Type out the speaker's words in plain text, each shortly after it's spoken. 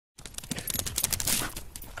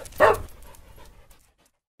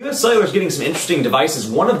US Cellular is getting some interesting devices,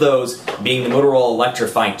 one of those being the Motorola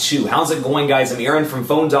Electrify 2. How's it going, guys? I'm Aaron from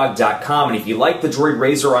PhoneDog.com, and if you like the Droid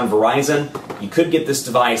Razr on Verizon, you could get this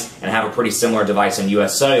device and have a pretty similar device on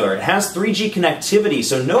US Cellular. It has 3G connectivity,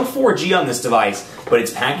 so no 4G on this device, but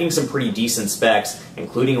it's packing some pretty decent specs,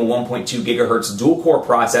 including a 1.2 gigahertz dual-core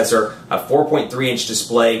processor, a 4.3-inch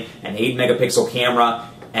display, an 8-megapixel camera,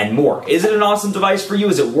 and more. Is it an awesome device for you?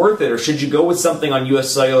 Is it worth it? Or should you go with something on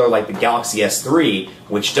US Cellular like the Galaxy S3,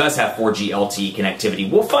 which does have 4G LTE connectivity?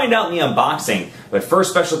 We'll find out in the unboxing. But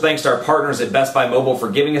first, special thanks to our partners at Best Buy Mobile for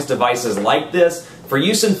giving us devices like this for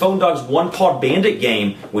use in PhoneDog's One-Paw Bandit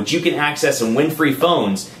game, which you can access and win free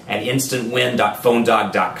phones at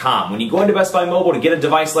instantwin.phonedog.com. When you go into Best Buy Mobile to get a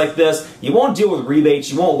device like this, you won't deal with rebates,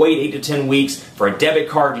 you won't wait 8 to 10 weeks for a debit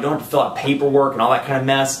card, you don't have to fill out paperwork and all that kind of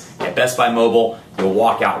mess. At Best Buy Mobile, you'll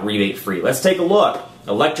walk out rebate free. Let's take a look.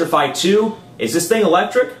 Electrify 2. Is this thing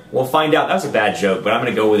electric? We'll find out. That was a bad joke, but I'm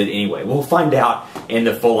going to go with it anyway. We'll find out in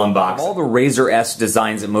the full unboxing. All the Razr-esque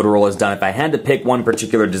designs that Motorola has done, if I had to pick one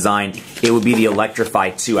particular design, it would be the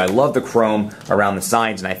Electrify 2. I love the chrome around the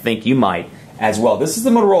sides, and I think you might as well. This is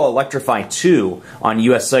the Motorola Electrify 2 on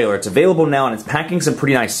US Cellular. It's available now, and it's packing some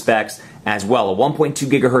pretty nice specs as well. A 1.2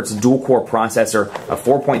 gigahertz dual-core processor, a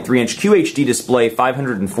 4.3-inch QHD display,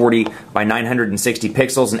 540 by 960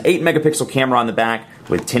 pixels, an 8-megapixel camera on the back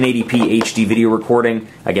with 1080p HD video recording.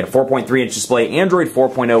 Again, 4.3-inch display, Android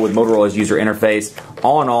 4.0 with Motorola's user interface.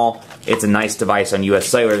 All in all, it's a nice device on US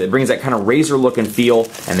Cellular that brings that kind of Razr look and feel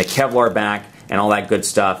and the Kevlar back and all that good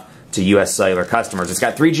stuff to US Cellular customers. It's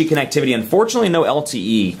got 3G connectivity. Unfortunately, no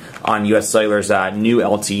LTE on US Cellular's new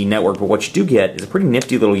LTE network, but what you do get is a pretty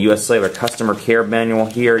nifty little US Cellular customer care manual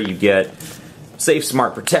here. You get Safe,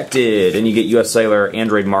 Smart, Protected, and you get US Cellular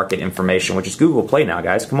Android market information, which is Google Play now,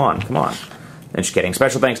 guys. Come on, come on. And just kidding.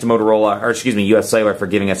 Special thanks to Motorola, or excuse me, US Cellular for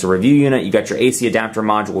giving us a review unit. You got your AC adapter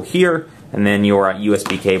module here, and then your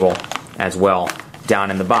USB cable as well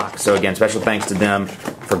down in the box. So again, special thanks to them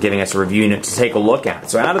for giving us a review unit to take a look at.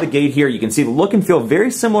 So out of the gate here, you can see the look and feel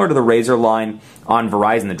very similar to the Razr line on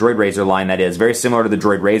Verizon, the Droid Razr line that is. Very similar to the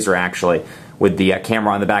Droid Razr actually, with the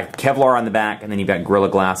camera on the back, Kevlar on the back, and then you've got Gorilla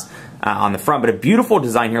Glass on the front. But a beautiful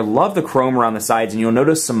design here. Love the chrome around the sides, and you'll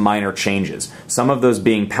notice some minor changes. Some of those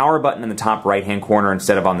being power button in the top right-hand corner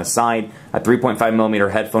instead of on the side, a 3.5mm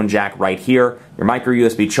headphone jack right here, your micro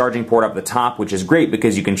USB charging port up the top, which is great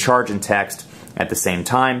because you can charge and text at the same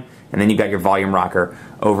time. And then you've got your volume rocker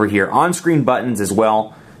over here. On-screen buttons as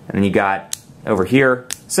well. And then you got over here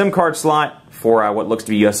SIM card slot for what looks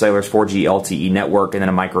to be US Cellular's 4G LTE network, and then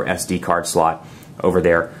a micro SD card slot over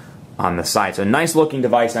there on the side. So a nice looking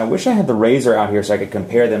device. Now I wish I had the Razr out here so I could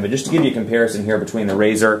compare them, but just to give you a comparison here between the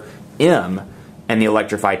Razr M and the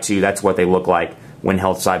Electrify 2, that's what they look like when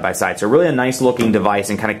held side by side. So really a nice looking device,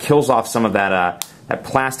 and kind of kills off some of that that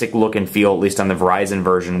plastic look and feel, at least on the Verizon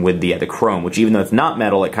version with the chrome, which even though it's not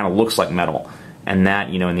metal, it kind of looks like metal. And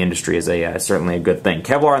that, you know, in the industry is certainly a good thing.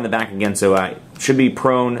 Kevlar on the back again, so should be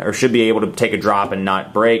prone, or should be able to take a drop and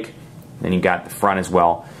not break. Then you've got the front as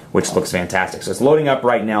well, which looks fantastic. So it's loading up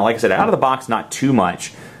right now. Like I said, out of the box, not too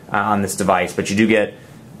much on this device, but you do get,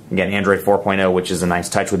 again, Android 4.0, which is a nice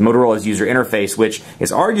touch, with Motorola's user interface, which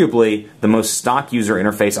is arguably the most stock user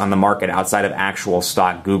interface on the market outside of actual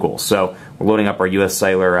stock Google. So we're loading up our US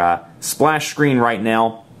Cellular splash screen right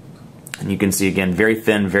now, and you can see, again, very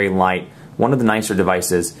thin, very light. One of the nicer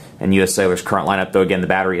devices in US Cellular's current lineup, though again, the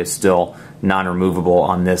battery is still non-removable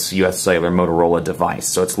on this US Cellular Motorola device.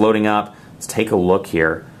 So it's loading up. Let's take a look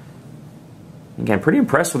here. Again, pretty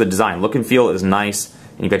impressed with the design. Look and feel is nice.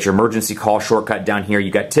 And you've got your emergency call shortcut down here.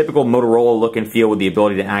 You've got typical Motorola look and feel with the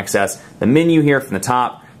ability to access the menu here from the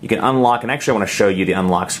top. You can unlock, and actually I want to show you the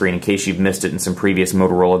unlock screen in case you've missed it in some previous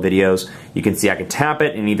Motorola videos. You can see I can tap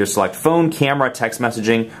it and either select phone, camera, text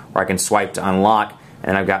messaging, or I can swipe to unlock.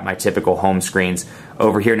 And I've got my typical home screens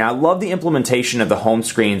over here. Now I love the implementation of the home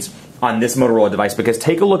screens on this Motorola device, because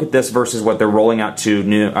take a look at this versus what they're rolling out to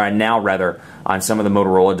now on some of the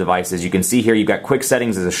Motorola devices. You can see here you've got quick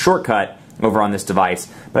settings as a shortcut over on this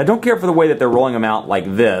device, but I don't care for the way that they're rolling them out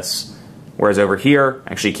like this, whereas over here,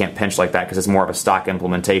 actually you can't pinch like that because it's more of a stock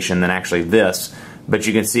implementation than actually this. But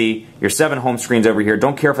you can see your 7 home screens over here.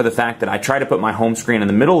 Don't care for the fact that I try to put my home screen in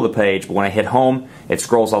the middle of the page, but when I hit home, it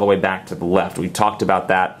scrolls all the way back to the left. We talked about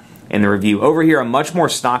that in the review. Over here, a much more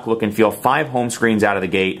stock look and feel. 5 home screens out of the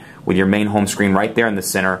gate with your main home screen right there in the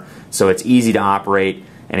center, so it's easy to operate.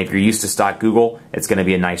 And if you're used to stock Google, it's going to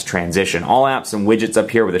be a nice transition. All apps and widgets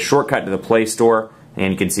up here with a shortcut to the Play Store.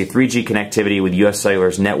 And you can see 3G connectivity with US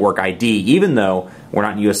Cellular's network ID, even though we're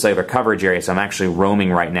not in US Cellular coverage area, so I'm actually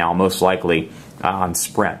roaming right now, most likely on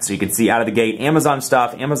Sprint. So you can see out of the gate Amazon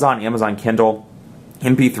stuff, Amazon Kindle,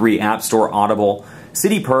 MP3, App Store, Audible,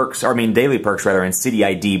 Daily Perks rather, and City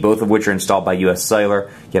ID, both of which are installed by US Cellular.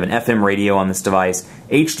 You have an FM radio on this device,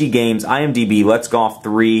 HD Games, IMDb, Let's Golf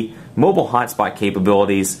 3, mobile hotspot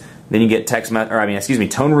capabilities. Then you get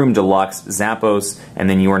Tone Room Deluxe, Zappos, and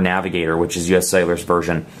then your Navigator, which is US Cellular's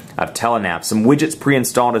version of Telenav. Some widgets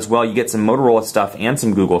pre-installed as well. You get some Motorola stuff and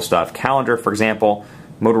some Google stuff. Calendar, for example,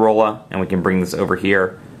 Motorola, and we can bring this over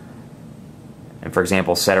here. And for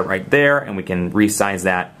example, set it right there, and we can resize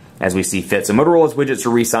that as we see fit. So Motorola's widgets are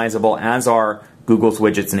resizable, as are Google's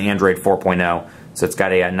widgets in Android 4.0. So it's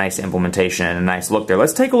got a nice implementation and a nice look there.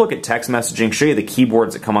 Let's take a look at text messaging, show you the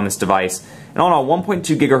keyboards that come on this device. And all in all,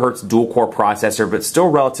 1.2 gigahertz dual-core processor, but still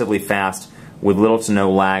relatively fast with little to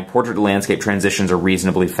no lag. Portrait to landscape transitions are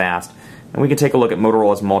reasonably fast. And we can take a look at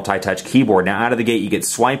Motorola's multi-touch keyboard. Now, out of the gate, you get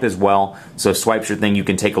swipe as well. So if swipe's your thing, you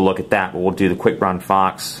can take a look at that. But we'll do the Quick Brown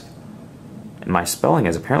Fox. And my spelling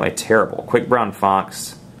is apparently terrible. Quick Brown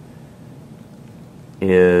Fox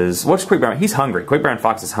is... What's Quick Brown? He's hungry. Quick Brown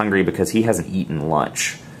Fox is hungry because he hasn't eaten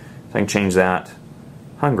lunch. So I can change that.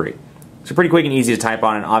 Hungry. So pretty quick and easy to type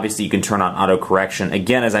on, and obviously you can turn on auto correction.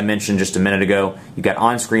 Again, as I mentioned just a minute ago, you've got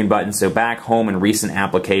on-screen buttons, so back, home, and recent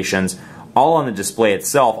applications, all on the display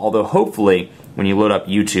itself, although hopefully when you load up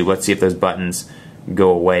YouTube, let's see if those buttons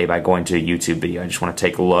go away by going to a YouTube video. I just want to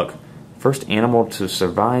take a look. First animal to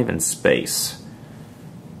survive in space.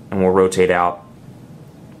 And we'll rotate out.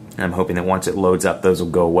 And I'm hoping that once it loads up, those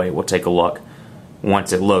will go away. We'll take a look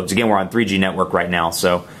once it loads. Again, we're on 3G network right now,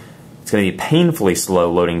 so it's going to be painfully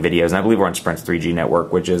slow loading videos. And I believe we're on Sprint's 3G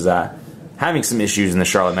network, which is having some issues in the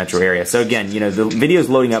Charlotte metro area. So again, you know, the video's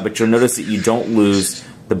loading up, but you'll notice that you don't lose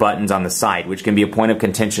the buttons on the side, which can be a point of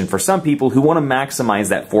contention for some people who want to maximize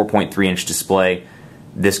that 4.3-inch display.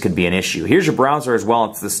 This could be an issue. Here's your browser as well.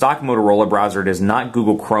 It's the stock Motorola browser. It is not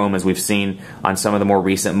Google Chrome as we've seen on some of the more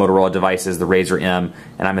recent Motorola devices, the Razr M,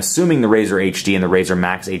 and I'm assuming the Razr HD and the Razr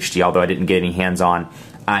Max HD, although I didn't get any hands-on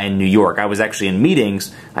in New York. I was actually in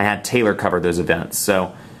meetings. I had Taylor cover those events,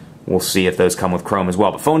 so we'll see if those come with Chrome as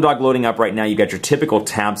well. But PhoneDog loading up right now. You got your typical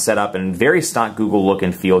tab set up and very stock Google look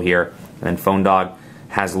and feel here. And then PhoneDog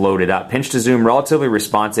has loaded up. Pinch to zoom, relatively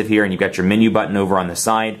responsive here, and you've got your menu button over on the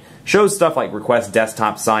side. Shows stuff like request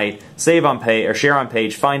desktop site, save on page, or share on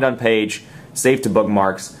page, find on page, save to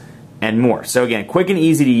bookmarks, and more. So again, quick and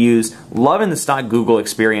easy to use. Loving the stock Google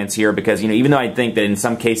experience here because, you know, even though I think that in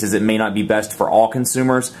some cases it may not be best for all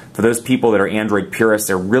consumers, for those people that are Android purists,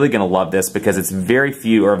 they're really going to love this because it's very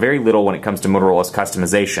few or very little when it comes to Motorola's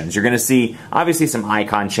customizations. You're going to see obviously some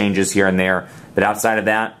icon changes here and there, but outside of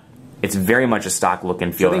that, it's very much a stock look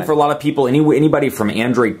and feel. I think for a lot of people, anybody from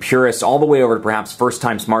Android purists all the way over to perhaps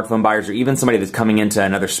first-time smartphone buyers or even somebody that's coming into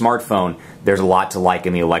another smartphone, there's a lot to like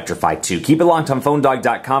in the Electrify 2. Keep it locked on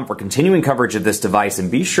PhoneDog.com for continuing coverage of this device, and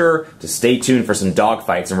be sure to stay tuned for some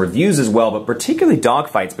dogfights and reviews as well, but particularly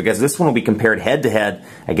dogfights because this one will be compared head-to-head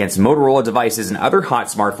against Motorola devices and other hot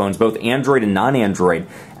smartphones, both Android and non-Android,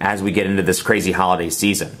 as we get into this crazy holiday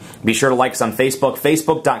season. Be sure to like us on Facebook,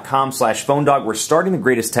 Facebook.com/PhoneDog. We're starting the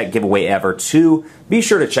greatest tech giveaway ever, too. Be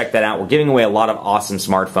sure to check that out. We're giving away a lot of awesome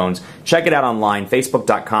smartphones. Check it out online,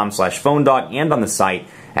 Facebook.com/PhoneDog, and on the site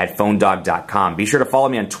at PhoneDog.com. Be sure to follow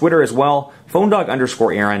me on Twitter as well,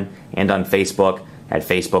 PhoneDog_Aaron, and on Facebook at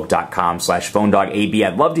Facebook.com/PhoneDogAB.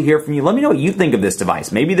 I'd love to hear from you. Let me know what you think of this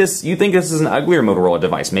device. Maybe you think this is an uglier Motorola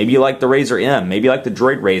device. Maybe you like the Razr M. Maybe you like the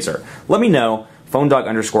Droid Razr. Let me know.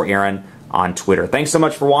 PhoneDog_Aaron on Twitter. Thanks so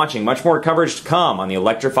much for watching. Much more coverage to come on the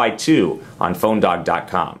Electrify 2 on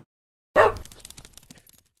PhoneDog.com.